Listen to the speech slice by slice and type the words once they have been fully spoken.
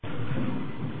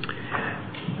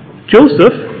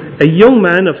Joseph, a young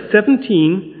man of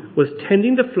 17, was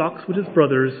tending the flocks with his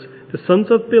brothers, the sons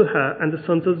of Bilhah and the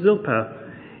sons of Zilpah,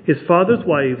 his father's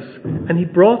wives, and he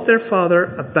brought their father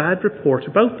a bad report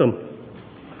about them.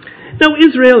 Now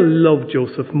Israel loved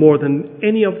Joseph more than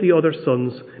any of the other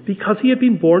sons, because he had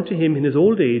been born to him in his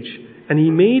old age, and he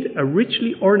made a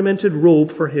richly ornamented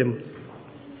robe for him.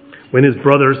 When his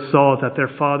brothers saw that their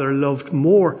father loved him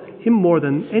more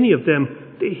than any of them,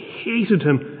 they hated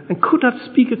him and could not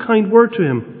speak a kind word to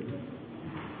him.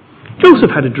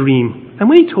 Joseph had a dream, and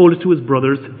when he told it to his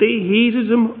brothers, they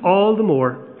hated him all the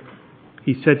more.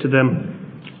 He said to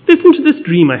them, "Listen to this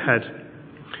dream I had.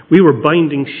 We were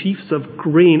binding sheaves of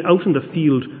grain out in the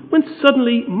field, when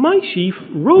suddenly my sheaf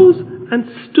rose and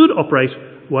stood upright,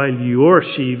 while your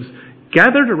sheaves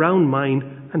gathered around mine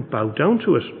and bowed down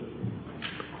to it."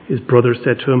 His brothers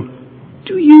said to him,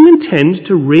 "Do you intend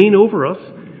to reign over us?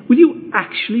 Will you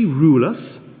actually rule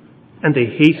us?" And they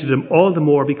hated him all the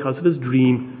more because of his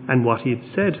dream and what he had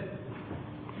said.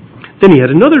 Then he had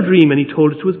another dream, and he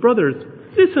told it to his brothers.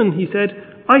 "Listen," he said,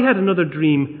 "I had another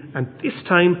dream, and this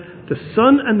time the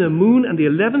sun and the moon and the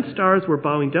 11 stars were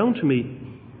bowing down to me."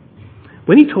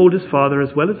 When he told his father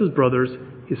as well as his brothers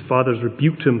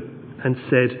rebuked him and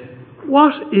said,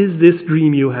 "What is this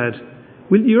dream you had?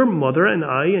 Will your mother and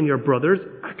I and your brothers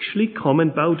actually come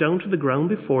and bow down to the ground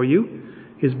before you?"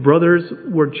 His brothers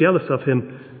were jealous of him,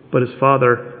 but his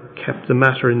father kept the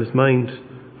matter in his mind.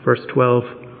 Verse 12.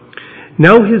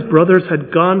 Now his brothers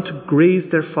had gone to graze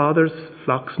their father's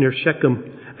flocks near Shechem,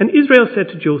 and Israel said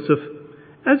to Joseph,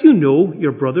 "As you know,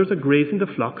 your brothers are grazing the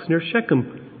flocks near Shechem.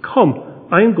 Come,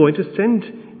 I am going to send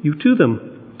you to them."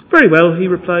 "Very well," he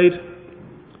replied.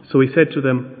 So he said to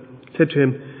him,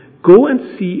 "Go and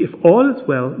see if all is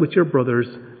well with your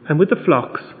brothers and with the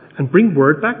flocks, and bring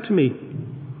word back to me."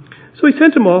 So he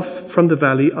sent him off from the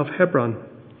valley of Hebron.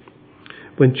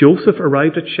 When Joseph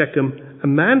arrived at Shechem, a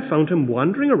man found him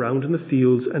wandering around in the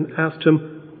fields and asked him,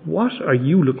 "What are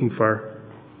you looking for?"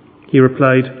 He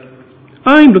replied,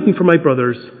 "I'm looking for my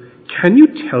brothers. Can you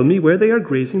tell me where they are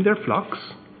grazing their flocks?"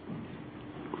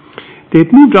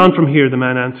 "They've moved on from here," the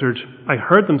man answered. "I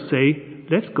heard them say,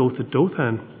 'Let's go to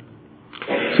Dothan.'"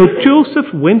 So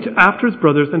Joseph went after his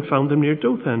brothers and found them near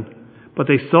Dothan. But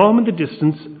they saw him in the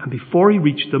distance, and before he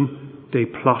reached them, they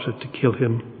plotted to kill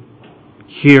him.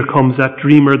 "Here comes that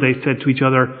dreamer," they said to each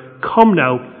other. "Come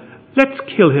now, let's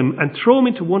kill him and throw him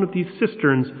into one of these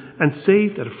cisterns and say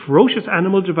that a ferocious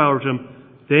animal devoured him.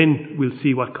 Then we'll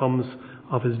see what comes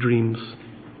of his dreams."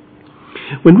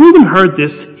 When Reuben heard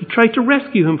this, he tried to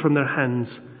rescue him from their hands.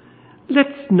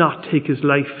 "Let's not take his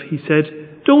life," he said.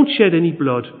 "Don't shed any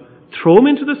blood. Throw him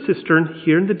into the cistern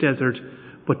here in the desert,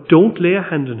 but don't lay a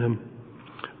hand on him."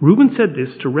 Reuben said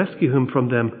this to rescue him from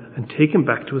them and take him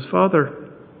back to his father.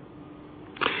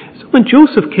 So when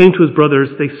Joseph came to his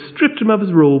brothers, they stripped him of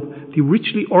his robe, the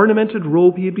richly ornamented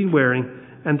robe he had been wearing,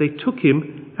 and they took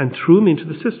him and threw him into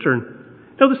the cistern.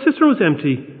 Now the cistern was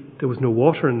empty. There was no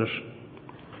water in it.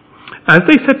 As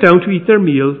they sat down to eat their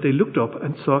meal, they looked up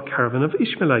and saw a caravan of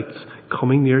Ishmaelites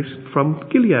coming near from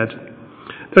Gilead.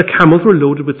 Their camels were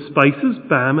loaded with spices,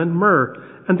 balm, and myrrh,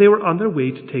 and they were on their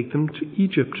way to take them to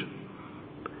Egypt.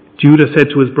 Judah said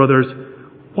to his brothers,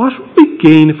 "What will we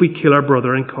gain if we kill our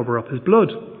brother and cover up his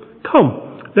blood? Come,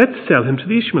 let's sell him to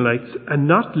the Ishmaelites and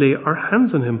not lay our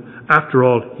hands on him. After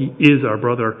all, he is our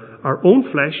brother, our own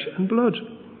flesh and blood."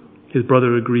 His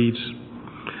brother agreed.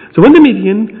 So when the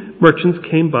Midian merchants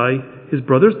came by, his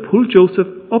brothers pulled Joseph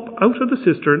up out of the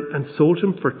cistern and sold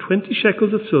him for 20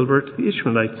 shekels of silver to the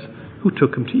Ishmaelites, who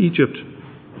took him to Egypt.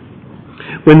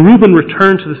 When Reuben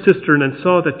returned to the cistern and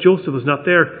saw that Joseph was not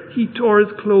there, he tore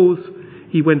his clothes.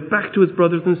 He went back to his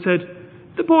brothers and said,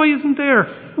 "The boy isn't there.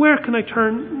 Where can I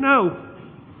turn now?"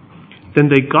 Then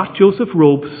they got Joseph's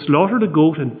robe, slaughtered a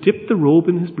goat, and dipped the robe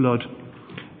in his blood.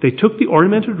 They took the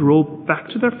ornamented robe back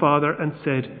to their father and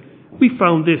said, "We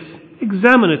found this.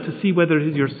 Examine it to see whether it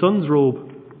is your son's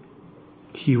robe."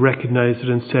 He recognized it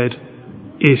and said,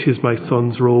 "It is my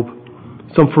son's robe.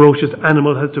 Some ferocious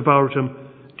animal has devoured him.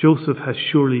 Joseph has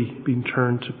surely been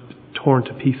torn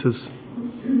to pieces."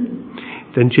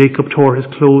 Then Jacob tore his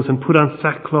clothes and put on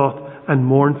sackcloth and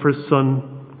mourned for his son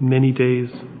many days.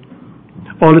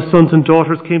 All his sons and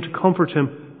daughters came to comfort him,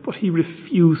 but he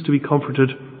refused to be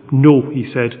comforted. "No," he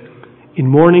said, "in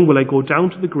mourning will I go down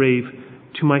to the grave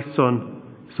to my son."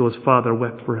 So his father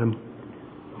wept for him.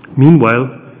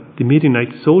 Meanwhile, the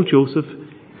Midianites sold Joseph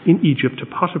in Egypt to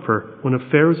Potiphar, one of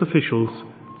Pharaoh's officials,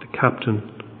 the captain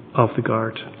of the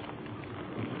guard.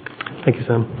 Thank you,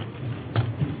 Sam.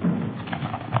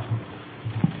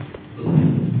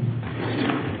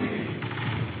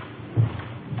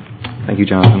 Thank you,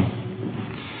 Jonathan.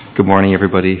 Good morning,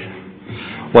 everybody.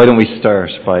 Why don't we start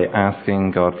by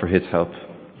asking God for His help?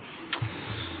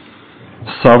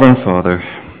 Sovereign Father,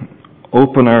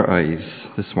 open our eyes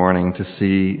this morning to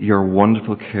see your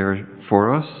wonderful care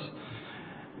for us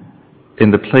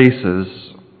in the places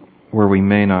where we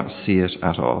may not see it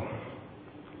at all.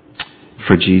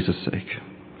 For Jesus' sake.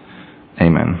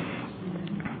 Amen.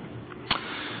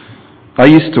 I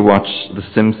used to watch The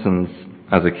Simpsons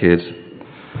as a kid.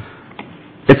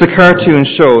 It's a cartoon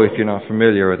show, if you're not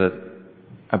familiar with it,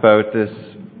 about this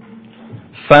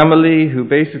family who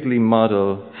basically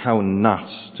model how not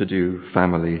to do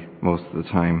family most of the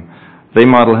time. They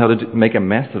model how to make a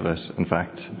mess of it, in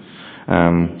fact.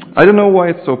 I don't know why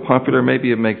it's so popular.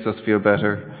 Maybe it makes us feel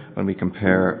better when we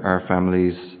compare our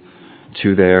families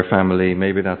to their family.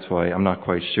 Maybe that's why. I'm not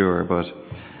quite sure. But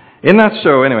in that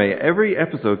show, anyway, every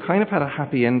episode kind of had a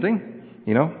happy ending,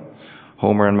 you know.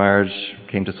 Homer and Marge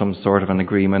came to some sort of an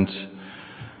agreement.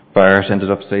 Bart ended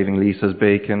up saving Lisa's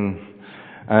bacon.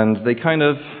 And they kind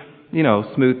of,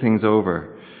 smooth things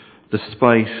over,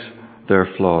 despite their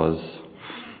flaws.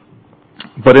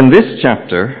 But in this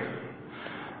chapter,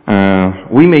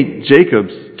 we meet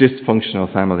Jacob's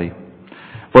dysfunctional family.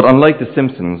 But unlike The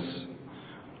Simpsons,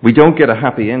 we don't get a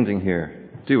happy ending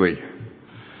here, do we?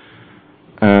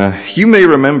 You may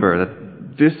remember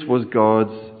that this was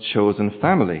God's chosen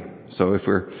family. So if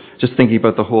we're just thinking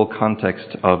about the whole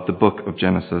context of the book of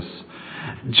Genesis,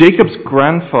 Jacob's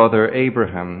grandfather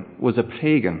Abraham was a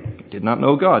pagan, did not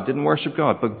know God, didn't worship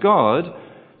God, but God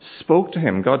spoke to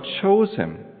him. God chose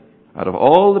him. Out of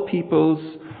all the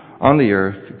peoples on the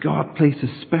earth, God placed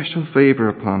a special favor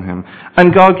upon him.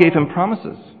 And God gave him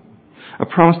promises. A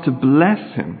promise to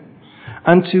bless him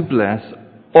and to bless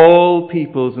all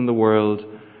peoples in the world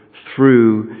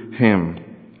through him.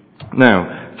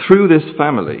 Now, through this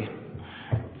family,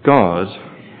 God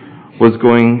was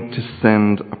going to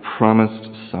send a promised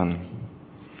son,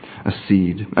 a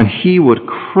seed, and he would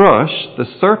crush the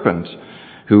serpent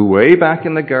who way back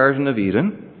in the Garden of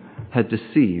Eden had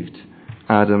deceived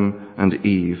Adam and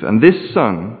Eve. And this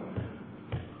son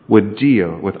would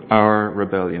deal with our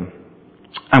rebellion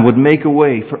and would make a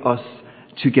way for us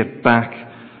to get back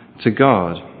to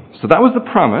God. So that was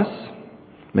the promise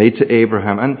made to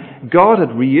Abraham, and God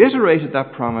had reiterated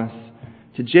that promise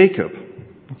to Jacob.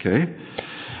 Okay?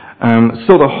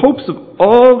 So the hopes of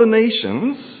all the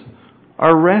nations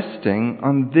are resting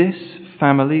on this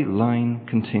family line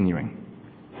continuing.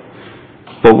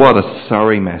 But what a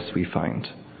sorry mess we find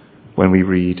when we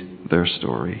read their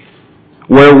story.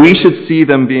 Where we should see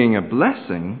them being a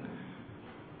blessing,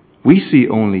 we see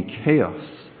only chaos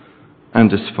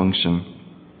and dysfunction.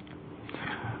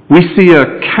 We see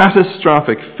a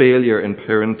catastrophic failure in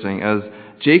parenting as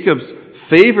Jacob's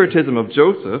favoritism of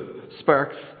Joseph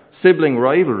sparks sibling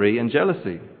rivalry and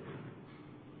jealousy.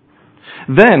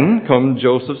 Then come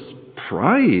Joseph's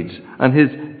pride and his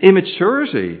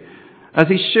immaturity as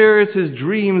he shares his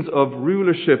dreams of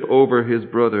rulership over his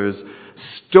brothers,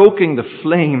 stoking the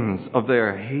flames of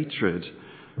their hatred,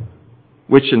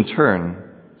 which in turn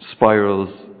spirals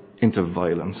into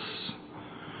violence.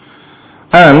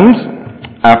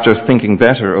 And after thinking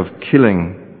better of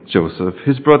killing Joseph,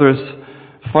 his brothers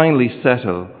finally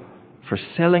settle for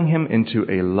selling him into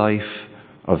a life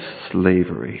of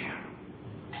slavery.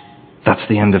 That's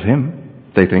the end of him,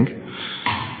 they think.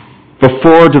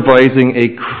 Before devising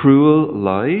a cruel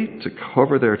lie to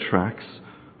cover their tracks,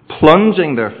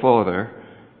 plunging their father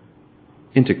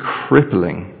into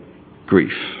crippling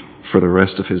grief for the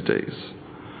rest of his days.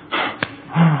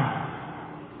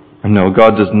 And no,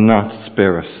 God does not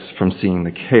spare us from seeing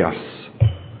the chaos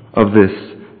of this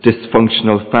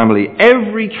dysfunctional family.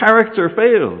 Every character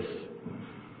fails.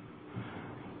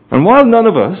 And while none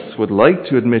of us would like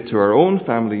to admit to our own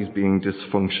families being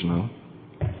dysfunctional,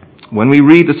 when we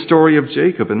read the story of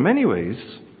Jacob, in many ways,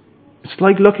 it's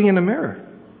like looking in a mirror.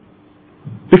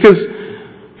 Because,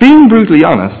 being brutally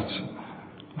honest,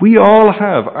 we all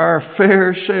have our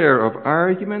fair share of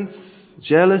arguments,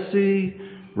 jealousy,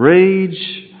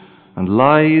 rage, and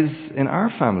lies in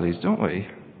our families, don't we?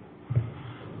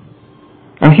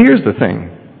 And here's the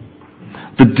thing.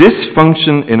 The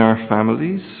dysfunction in our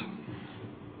families,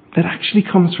 it actually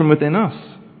comes from within us.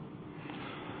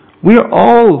 We are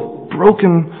all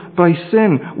broken by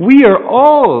sin. We are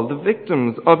all the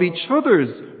victims of each other's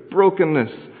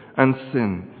brokenness and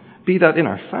sin, be that in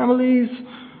our families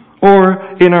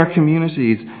or in our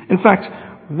communities. In fact,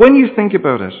 when you think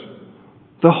about it,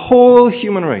 the whole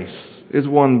human race is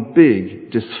one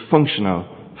big dysfunctional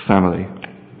family.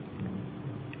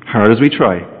 Hard as we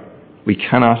try, we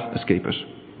cannot escape it.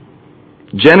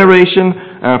 Generation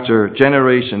after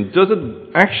generation. Does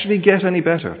it actually get any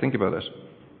better? Think about it.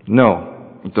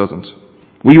 No, it doesn't.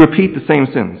 We repeat the same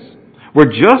sins.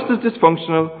 We're just as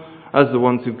dysfunctional as the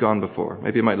ones who've gone before.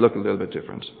 Maybe it might look a little bit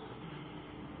different.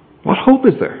 What hope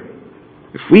is there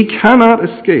if we cannot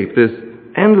escape this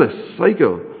endless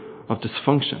cycle of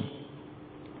dysfunction?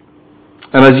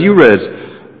 And as you read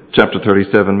chapter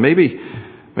 37, maybe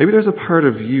there's a part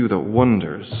of you that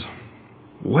wonders,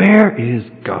 where is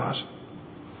God?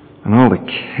 And all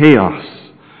the chaos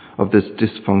of this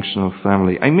dysfunctional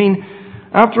family. I mean,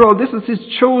 after all, this is his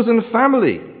chosen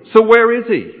family. So where is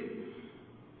he?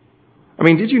 I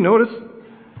mean, did you notice?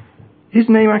 His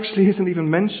name actually isn't even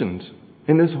mentioned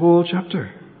in this whole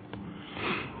chapter.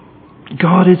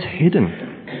 God is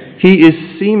hidden. He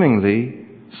is seemingly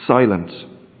silent.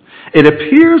 It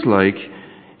appears like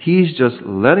he's just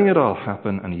letting it all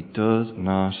happen and he does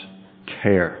not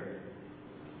care.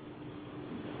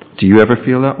 Do you ever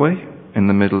feel that way in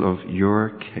the middle of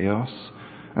your chaos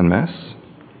and mess?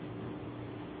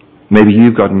 Maybe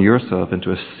you've gotten yourself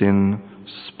into a sin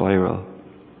spiral.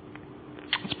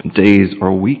 It's been days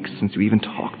or weeks since you even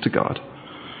talked to God.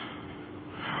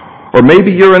 Or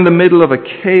maybe you're in the middle of a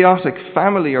chaotic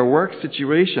family or work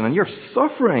situation and you're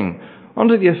suffering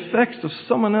under the effects of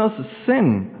someone else's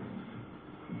sin.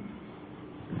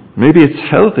 Maybe it's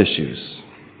health issues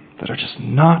that are just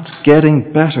not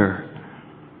getting better.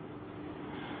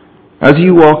 As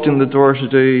you walked in the door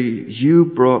today, you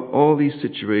brought all these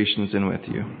situations in with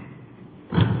you.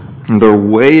 And they're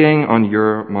weighing on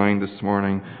your mind this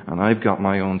morning, and I've got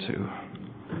my own too.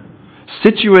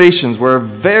 Situations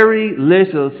where very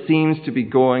little seems to be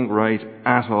going right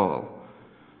at all.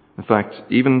 In fact,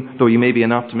 even though you may be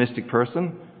an optimistic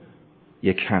person,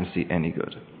 you can't see any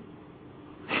good.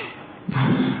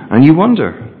 And you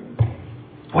wonder,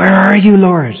 where are you,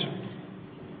 Lord?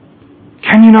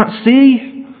 Can you not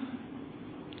see?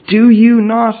 Do you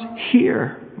not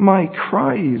hear my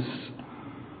cries?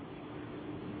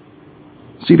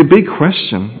 See, the big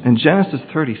question in Genesis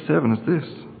 37 is this.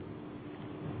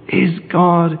 Is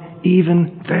God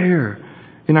even there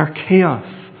in our chaos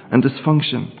and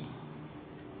dysfunction?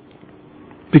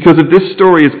 Because if this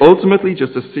story is ultimately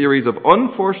just a series of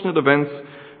unfortunate events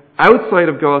outside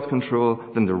of God's control,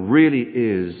 then there really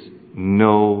is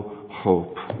no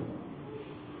hope.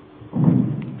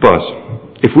 But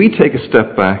if we take a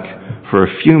step back for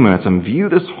a few minutes and view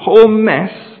this whole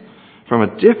mess from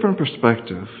a different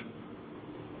perspective,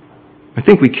 I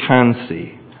think we can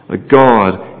see that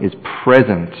God is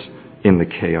present in the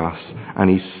chaos and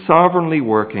he's sovereignly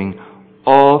working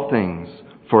all things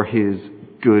for his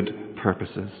good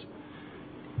purposes,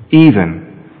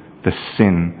 even the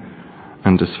sin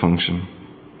and dysfunction.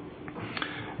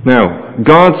 Now,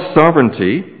 God's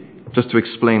sovereignty, just to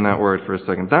explain that word for a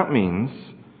second, that means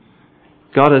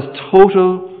God has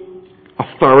total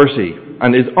authority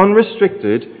and is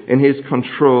unrestricted in his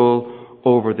control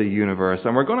over the universe.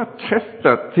 And we're going to test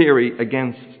that theory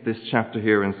against this chapter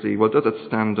here and see, well, does it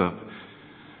stand up?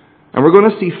 And we're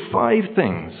going to see 5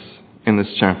 things in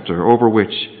this chapter over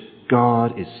which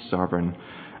God is sovereign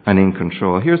and in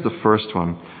control. Here's the first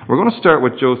one. We're going to start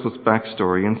with Joseph's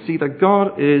backstory and see that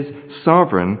God is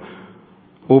sovereign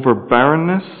over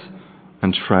barrenness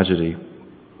and tragedy.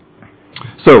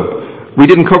 So, we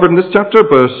didn't cover it in this chapter,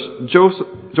 but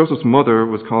Joseph's mother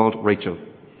was called Rachel.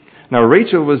 Now,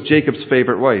 Rachel was Jacob's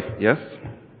favorite wife, yes?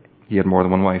 He had more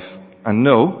than one wife. And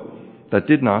no, that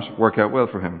did not work out well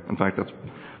for him. In fact, that's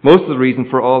most of the reason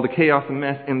for all the chaos and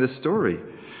mess in this story.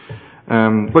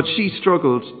 But she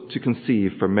struggled to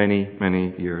conceive for many,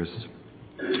 many years.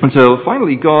 Until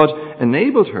finally God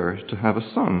enabled her to have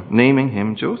a son, naming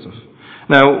him Joseph.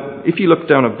 Now, if you look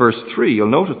down at verse 3,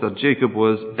 you'll notice that Jacob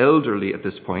was elderly at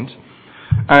this point,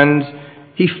 and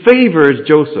he favored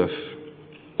Joseph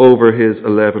over his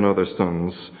 11 other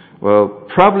sons. Well,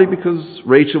 probably because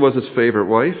Rachel was his favorite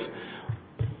wife.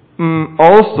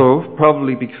 Also,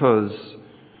 probably because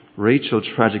Rachel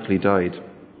tragically died,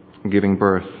 giving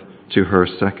birth to her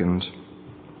second.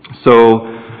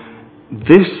 So,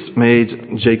 this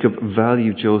made Jacob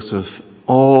value Joseph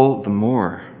all the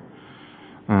more.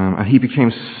 And he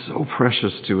became so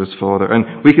precious to his father.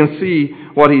 And we can see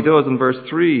what he does in verse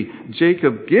 3.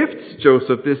 Jacob gifts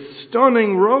Joseph this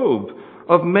stunning robe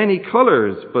of many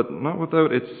colors, but not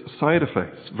without its side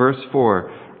effects. Verse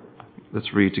 4,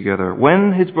 let's read together.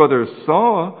 When his brothers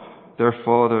saw their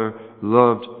father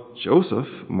loved Joseph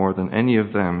more than any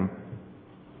of them,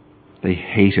 they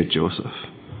hated Joseph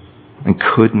and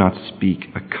could not speak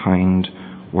a kind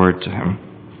word to him.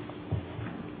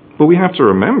 But we have to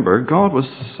remember, God was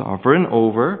sovereign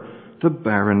over the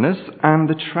barrenness and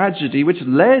the tragedy which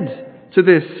led to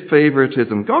this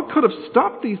favoritism. God could have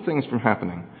stopped these things from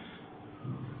happening.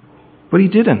 But he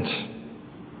didn't.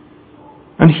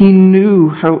 And he knew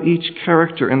how each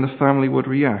character in the family would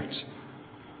react.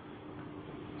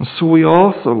 And so we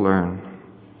also learn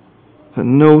that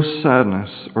no sadness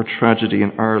or tragedy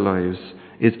in our lives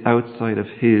is outside of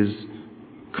his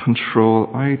control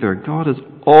either. God is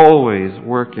always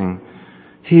working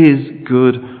his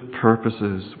good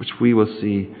purposes, which we will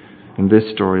see in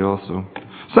this story also.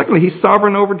 Secondly, he's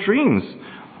sovereign over dreams.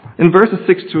 In verses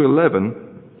 6 to 11,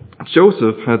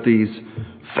 Joseph had these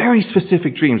very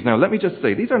specific dreams. Now, let me just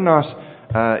say, these are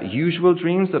not usual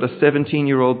dreams that a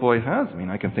 17-year-old boy has. I mean,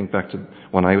 I can think back to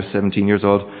when I was 17 years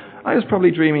old. I was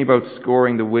probably dreaming about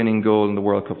scoring the winning goal in the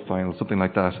World Cup final, something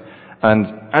like that. And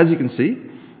as you can see,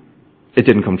 it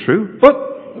didn't come true. But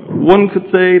one could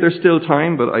say there's still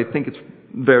time, but I think it's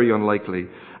very unlikely.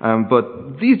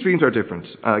 But these dreams are different.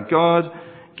 God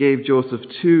gave Joseph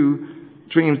 2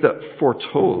 dreams that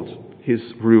foretold his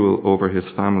rule over his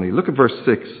family. Look at verse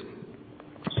 6.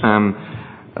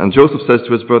 And Joseph says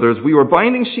to his brothers, "We were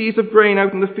binding sheaves of grain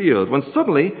out in the field, when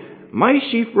suddenly my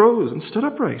sheaf rose and stood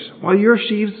upright, while your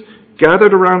sheaves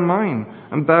gathered around mine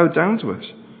and bowed down to it."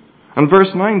 And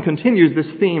verse 9 continues this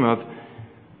theme of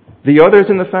the others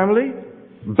in the family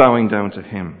bowing down to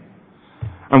him.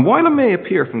 And while it may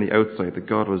appear from the outside that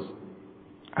God was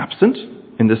absent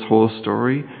in this whole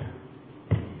story,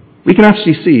 we can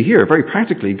actually see here, very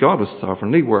practically, God was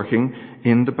sovereignly working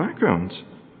in the background,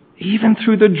 even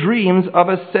through the dreams of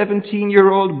a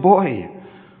 17-year-old boy.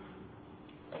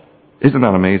 Isn't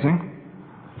that amazing?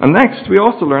 And next, we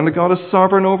also learn that God is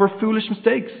sovereign over foolish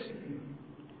mistakes.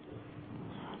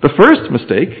 The first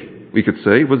mistake, we could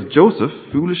say, was Joseph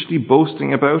foolishly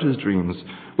boasting about his dreams,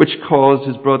 which caused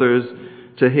his brothers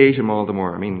to hate him all the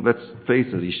more. I mean, let's face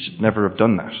it, he should never have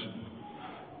done that.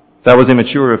 That was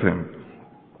immature of him.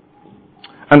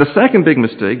 And the second big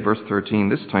mistake, verse 13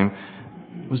 this time,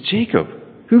 was Jacob,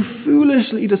 who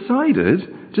foolishly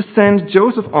decided to send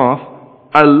Joseph off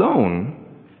alone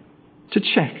to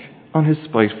check on his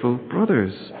spiteful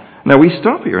brothers. Now we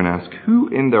stop here and ask, who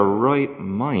in their right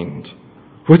mind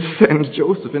would send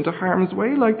Joseph into harm's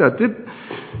way like that?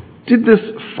 Did this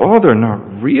father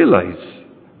not realize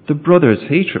the brothers'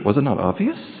 hatred? Was it not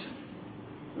obvious?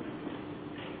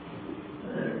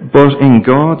 But in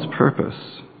God's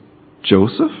purpose,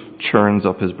 Joseph churns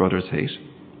up his brother's hate,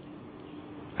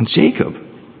 and Jacob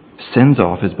sends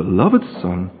off his beloved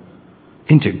son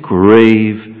into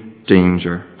grave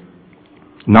danger,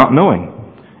 not knowing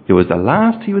it was the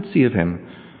last he would see of him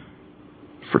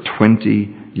for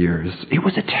 20 years. It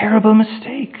was a terrible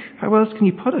mistake. How else can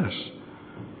you put it?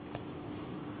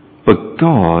 But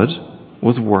God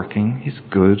was working his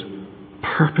good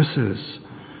purposes,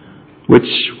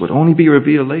 which would only be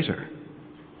revealed later.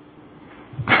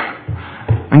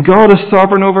 And God is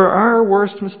sovereign over our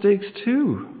worst mistakes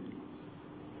too.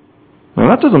 Now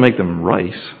that doesn't make them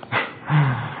right.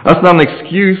 That's not an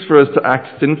excuse for us to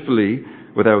act sinfully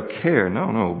without care.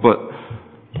 No. But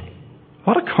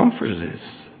what a comfort it is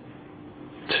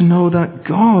to know that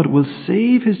God will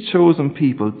save his chosen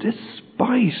people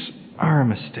despite our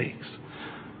mistakes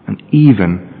and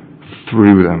even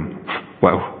through them.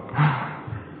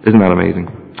 Wow. Isn't that amazing?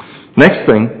 Next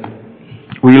thing,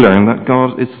 we learn that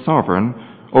God is sovereign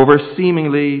over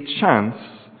seemingly chance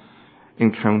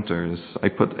encounters. I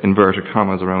put inverted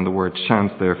commas around the word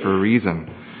chance there for a reason.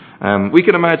 We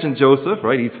can imagine Joseph,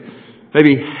 right? He's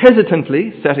maybe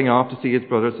hesitantly setting off to see his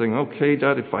brother, saying, "Okay,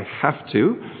 Dad, if I have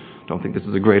to." Don't think this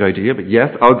is a great idea, but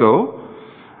yes, I'll go.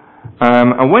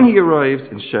 And when he arrives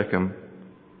in Shechem,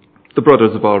 the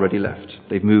brothers have already left.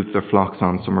 They've moved their flocks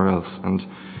on somewhere else. And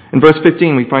in verse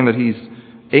 15, we find that he's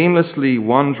aimlessly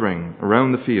wandering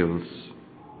around the fields.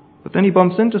 But then he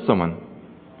bumps into someone.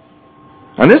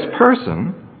 And this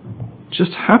person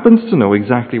just happens to know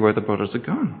exactly where the brothers are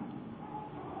gone.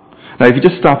 Now, if you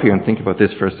just stop here and think about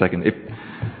this for a second.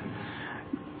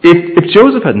 If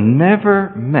Joseph had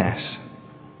never met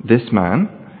this man,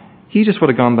 he just would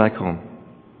have gone back home.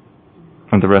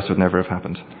 And the rest would never have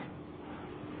happened.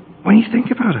 When you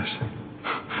think about it.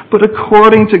 But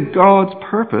according to God's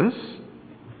purpose,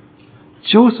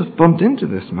 Joseph bumped into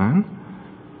this man,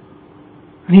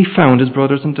 and he found his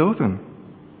brothers in Dothan.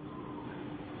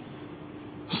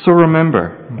 So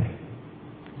remember,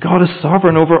 God is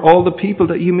sovereign over all the people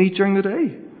that you meet during the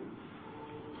day.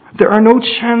 There are no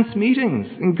chance meetings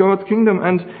in God's kingdom,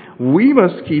 and we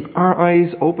must keep our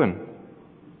eyes open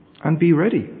and be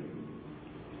ready.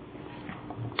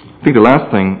 I think the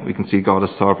last thing we can see God is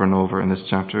sovereign over in this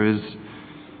chapter is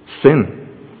sin.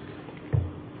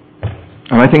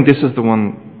 And I think this is the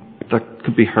one that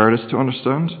could be hardest to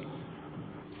understand.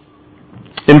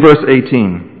 In verse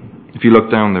 18, if you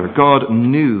look down there, God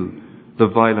knew the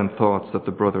violent thoughts that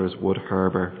the brothers would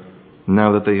harbour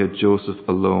now that they had Joseph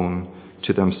alone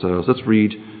to themselves. Let's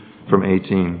read from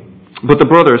 18. But the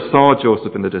brothers saw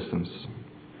Joseph in the distance,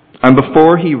 and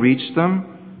before he reached them,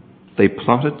 they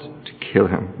plotted to kill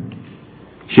him.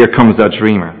 "Here comes that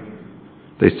dreamer,"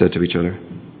 they said to each other.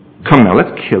 "Come now,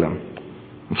 let's kill him.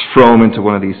 Let's throw him into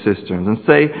one of these cisterns and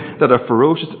say that a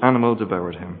ferocious animal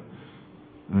devoured him.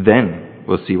 Then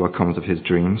we'll see what comes of his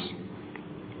dreams."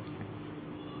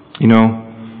 You know,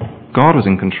 God was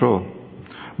in control,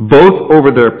 both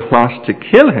over their plot to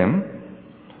kill him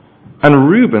and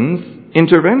Reuben's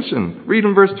intervention. Read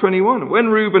in verse 21. When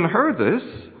Reuben heard this,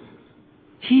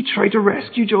 he tried to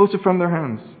rescue Joseph from their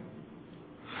hands.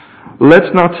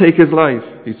 "Let's not take his life,"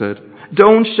 he said.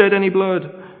 "Don't shed any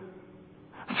blood.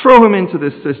 Throw him into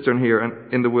this cistern here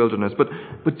in the wilderness, but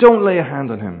don't lay a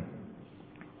hand on him."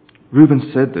 Reuben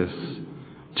said this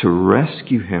to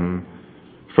rescue him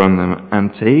from them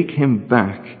and take him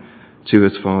back to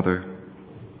his father.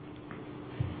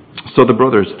 So the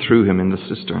brothers threw him in the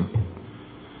cistern.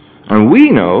 And we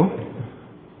know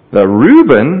that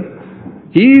Reuben,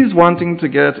 he's wanting to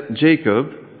get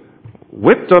Jacob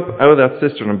whipped up out of that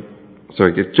cistern,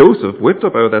 get Joseph whipped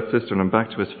up out of that cistern and back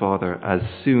to his father as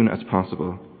soon as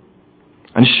possible.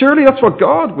 And surely that's what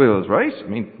God wills, right? I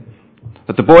mean,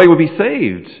 that the boy will be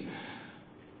saved.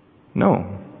 No.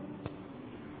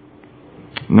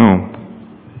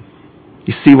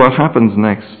 You see, what happens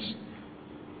next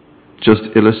just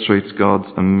illustrates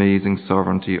God's amazing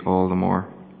sovereignty all the more.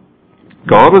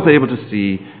 God was able to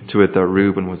see to it that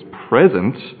Reuben was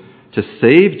present to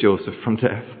save Joseph from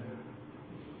death,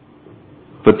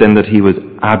 but then that he was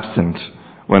absent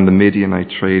when the Midianite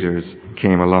traders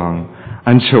came along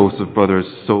and Joseph's brothers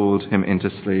sold him into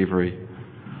slavery.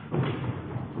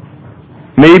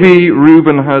 Maybe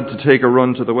Reuben had to take a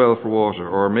run to the well for water,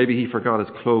 or maybe he forgot his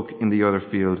cloak in the other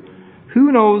field.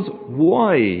 Who knows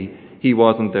why he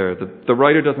wasn't there? The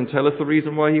writer doesn't tell us the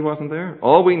reason why he wasn't there.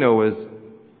 All we know is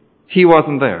he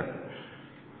wasn't there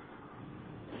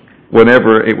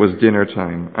whenever it was dinner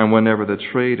time and whenever the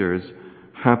traders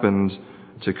happened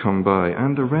to come by.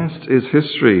 And the rest is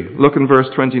history. Look in verse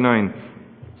 29.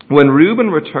 When Reuben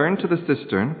returned to the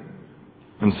cistern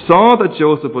and saw that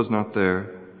Joseph was not there,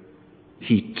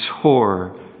 he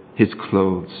tore his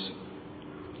clothes.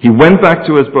 He went back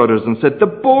to his brothers and said, "The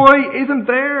boy isn't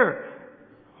there.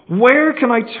 Where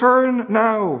can I turn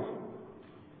now?"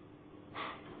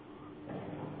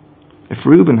 If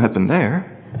Reuben had been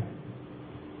there,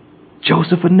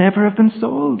 Joseph would never have been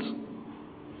sold.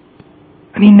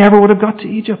 And he never would have got to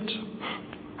Egypt.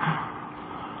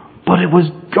 But it was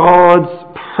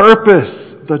God's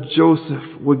purpose that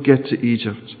Joseph would get to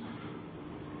Egypt.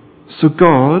 So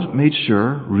God made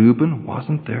sure Reuben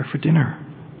wasn't there for dinner.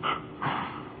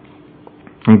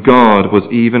 And God was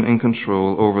even in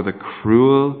control over the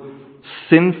cruel,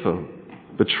 sinful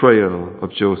betrayal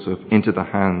of Joseph into the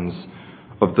hands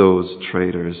of those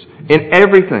traders. In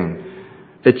everything,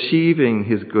 achieving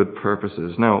his good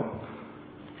purposes. Now,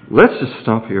 let's just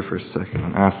stop here for a second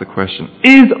and ask the question,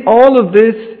 is all of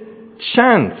this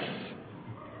chance?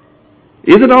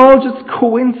 Is it all just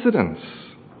coincidence?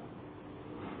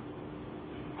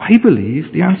 I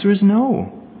believe the answer is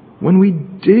no. When we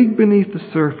dig beneath the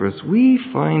surface, we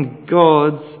find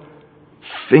God's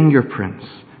fingerprints,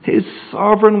 His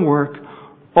sovereign work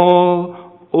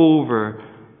all over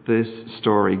this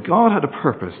story. God had a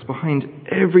purpose behind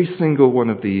every single one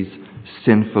of these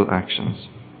sinful actions.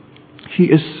 He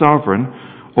is sovereign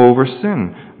over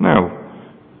sin. Now,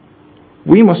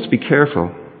 we must be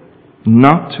careful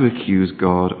not to accuse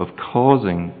God of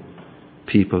causing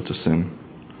people to sin,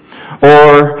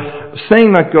 or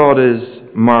saying that God is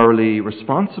morally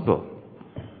responsible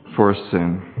for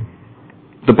sin.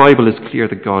 The Bible is clear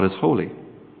that God is holy.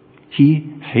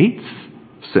 He hates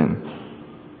sin.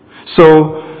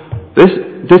 So this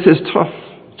is tough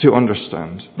to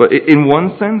understand. But in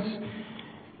one sense,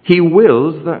 He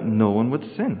wills that no one would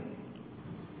sin.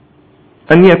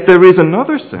 And yet there is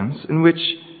another sense in which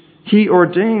He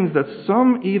ordains that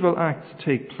some evil acts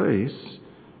take place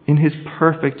in His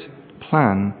perfect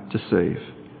plan to save.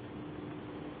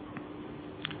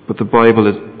 But the Bible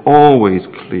is always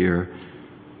clear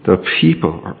that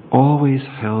people are always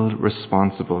held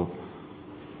responsible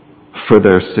for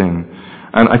their sin.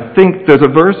 And I think there's a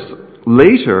verse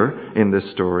later in this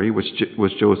story which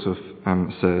Joseph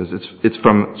says. It's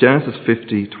from Genesis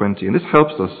 50:20, and this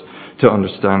helps us to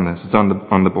understand this. It's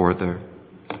on the board there.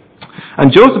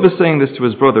 And Joseph is saying this to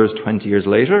his brothers 20 years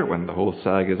later, when the whole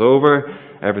saga is over,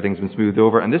 everything's been smoothed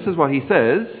over, and this is what he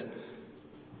says: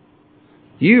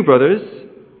 "You, brothers,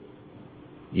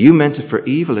 you meant it for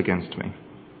evil against me."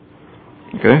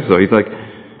 Okay, so he's like,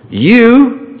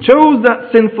 you chose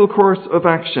that sinful course of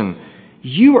action.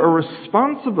 You are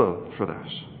responsible for that.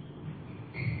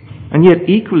 And yet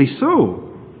equally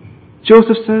so,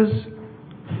 Joseph says,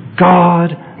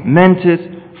 God meant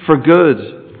it for good.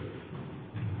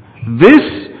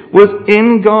 This was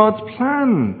in God's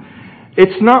plan.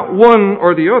 It's not one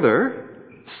or the other.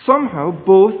 Somehow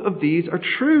both of these are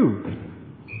true.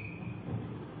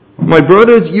 My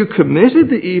brothers, you committed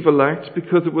the evil act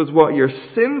because it was what your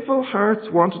sinful hearts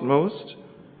wanted most.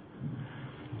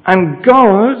 And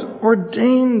God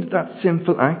ordained that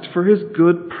sinful act for his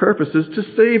good purposes to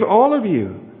save all of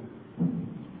you.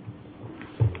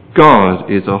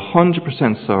 God is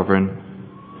 100% sovereign.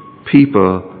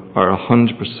 People are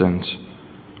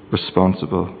 100%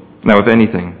 responsible. Now, if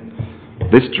anything,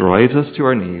 this drives us to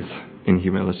our knees in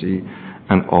humility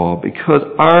and awe, because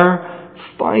our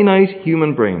finite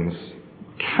human brains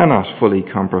cannot fully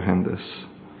comprehend this.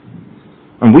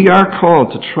 And we are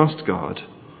called to trust God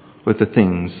with the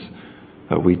things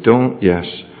that we don't yet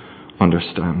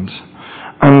understand.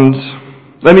 And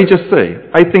let me just say,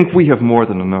 I think we have more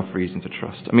than enough reason to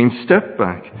trust. I mean, step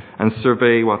back and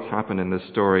survey what's happened in this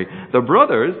story. The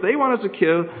brothers, they wanted to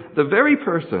kill the very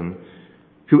person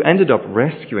who ended up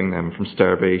rescuing them from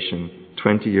starvation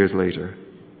 20 years later.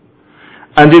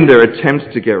 And in their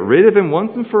attempt to get rid of him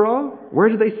once and for all, where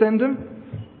did they send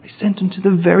him? They sent him to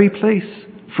the very place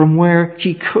from where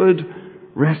he could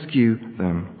rescue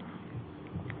them.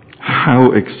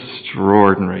 How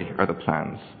extraordinary are the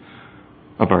plans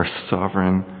of our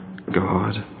sovereign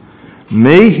God.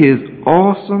 May his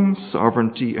awesome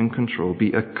sovereignty and control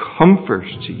be a comfort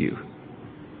to you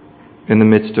in the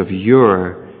midst of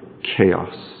your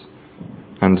chaos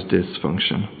and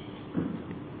dysfunction.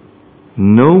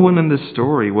 No one in this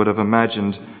story would have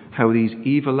imagined how these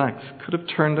evil acts could have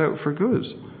turned out for good.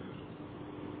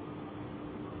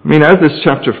 I mean, as this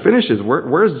chapter finishes,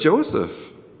 where's Joseph?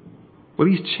 Well,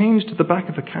 he's changed to the back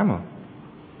of a camel.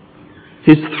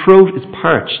 His throat is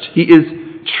parched. He is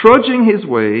trudging his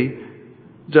way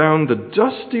down the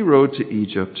dusty road to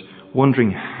Egypt,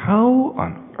 wondering, how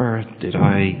on earth did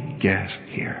I get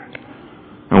here?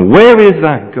 And where is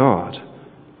that God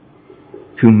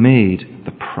who made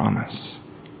the promise?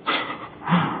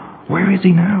 Where is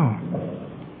he now?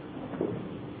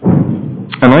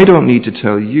 And I don't need to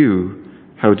tell you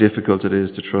how difficult it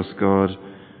is to trust God.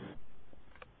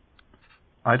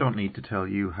 I don't need to tell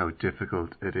you how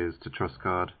difficult it is to trust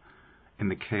God in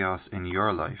the chaos in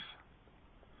your life.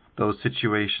 Those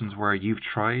situations where you've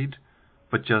tried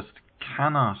but just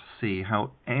cannot see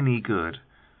how any good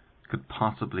could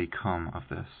possibly come of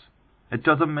this. It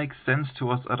doesn't make sense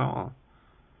to us at all.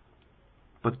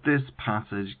 But this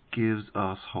passage gives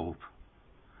us hope,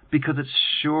 because it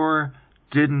sure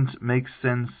didn't make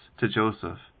sense to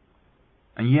Joseph.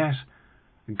 And yet,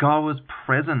 God was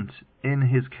present in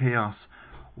his chaos,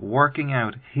 working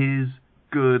out his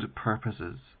good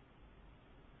purposes.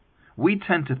 We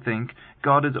tend to think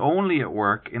God is only at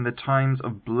work in the times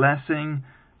of blessing,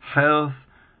 health,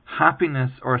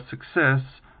 happiness, or success,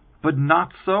 but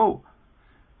not so.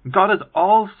 God is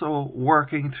also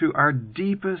working through our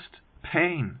deepest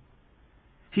pain.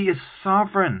 He is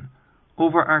sovereign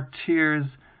over our tears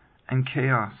and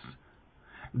chaos.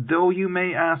 Though you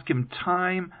may ask him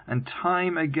time and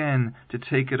time again to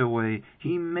take it away,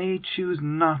 he may choose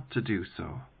not to do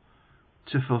so,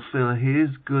 to fulfill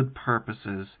his good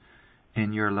purposes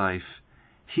in your life.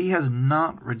 He has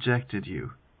not rejected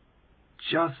you,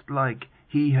 just like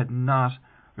he had not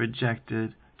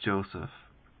rejected Joseph.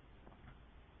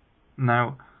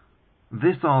 Now,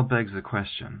 this all begs the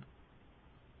question: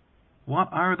 what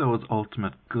are those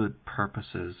ultimate good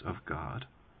purposes of God?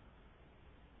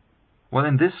 Well,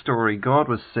 in this story, God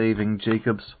was saving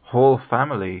Jacob's whole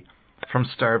family from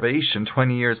starvation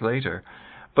 20 years later.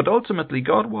 But ultimately,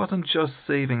 God wasn't just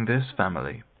saving this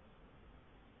family.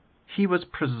 He was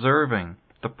preserving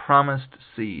the promised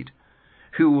seed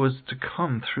who was to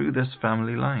come through this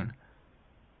family line.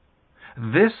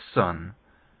 This son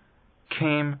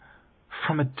came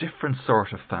from a different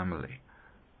sort of family.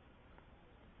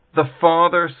 The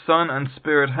Father, Son, and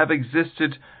Spirit have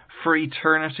existed for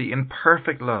eternity in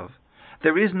perfect love.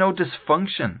 There is no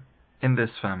dysfunction in this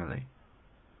family.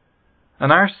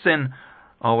 And our sin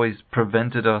always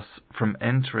prevented us from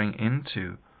entering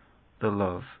into the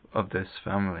love of this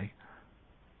family.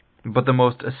 But the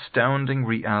most astounding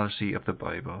reality of the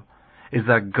Bible is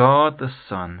that God the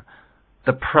Son,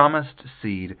 the promised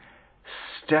seed,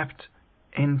 stepped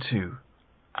into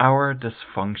our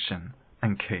dysfunction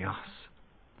and chaos.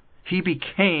 He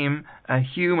became a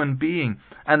human being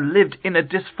and lived in a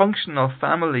dysfunctional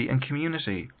family and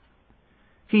community.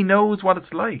 He knows what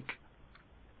it's like.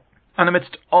 And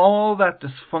amidst all that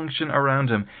dysfunction around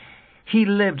him, he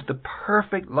lived the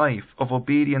perfect life of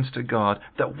obedience to God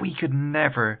that we could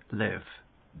never live.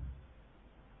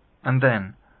 And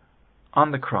then,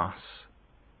 on the cross,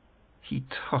 he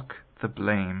took the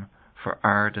blame for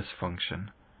our dysfunction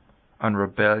and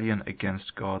rebellion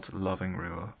against God's loving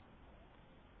rule.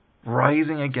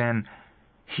 Rising again,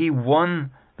 he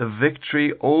won the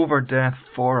victory over death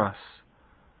for us.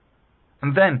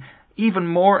 And then, even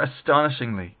more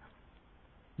astonishingly,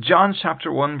 John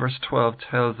chapter 1 verse 12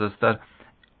 tells us that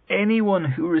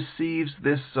anyone who receives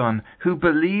this Son, who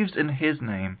believes in his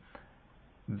name,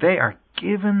 they are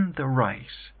given the right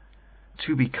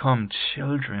to become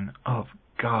children of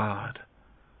God.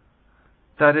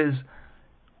 That is,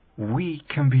 we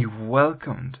can be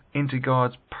welcomed into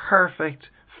God's perfect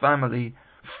family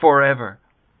forever.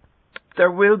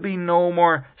 There will be no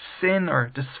more sin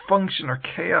or dysfunction or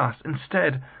chaos.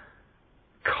 Instead,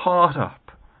 caught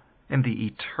up in the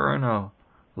eternal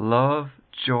love,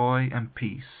 joy, and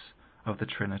peace of the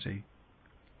Trinity.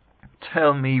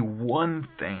 Tell me one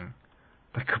thing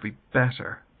that could be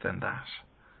better than that.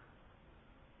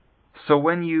 So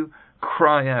when you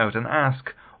cry out and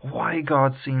ask why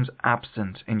God seems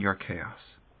absent in your chaos,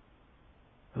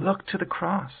 look to the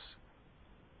cross.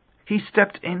 He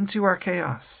stepped into our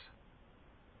chaos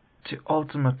to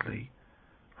ultimately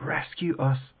rescue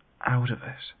us out of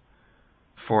it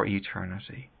for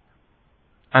eternity.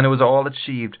 And it was all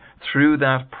achieved through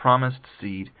that promised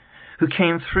seed who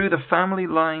came through the family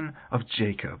line of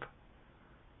Jacob,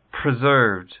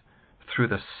 preserved through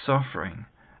the suffering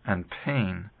and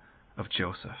pain of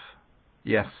Joseph.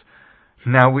 Yes,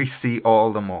 now we see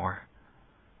all the more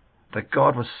that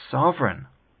God was sovereign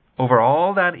over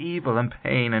all that evil and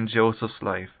pain in Joseph's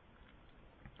life,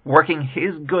 working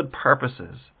his good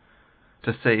purposes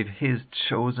to save his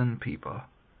chosen people.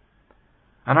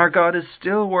 And our God is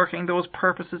still working those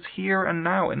purposes here and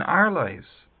now in our lives.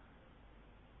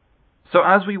 So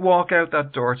as we walk out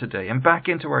that door today and back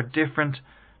into our different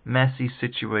messy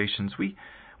situations, we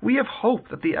have hope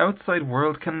that the outside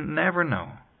world can never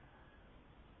know.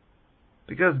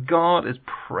 Because God is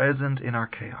present in our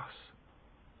chaos,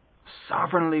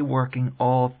 sovereignly working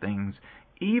all things,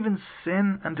 even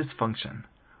sin and dysfunction,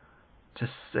 to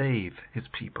save his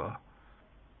people,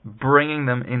 bringing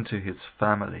them into his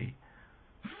family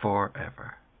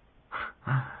forever.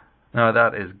 Now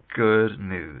that is good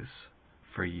news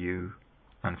for you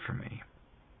and for me.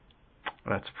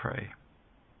 Let's pray.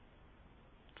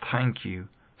 Thank you,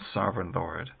 Sovereign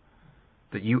Lord,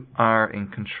 that you are in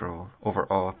control over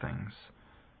all things.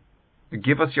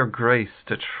 Give us your grace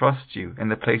to trust you in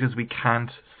the places we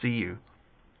can't see you.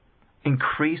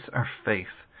 Increase our faith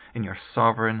in your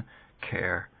sovereign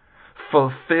care.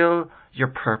 Fulfill your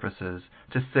purposes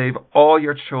to save all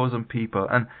your chosen people,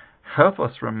 and help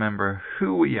us remember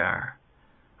who we are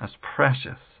as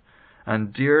precious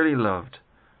and dearly loved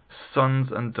sons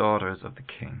and daughters of the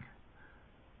King.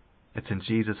 It's in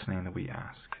Jesus' name that we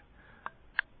ask.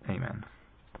 Amen.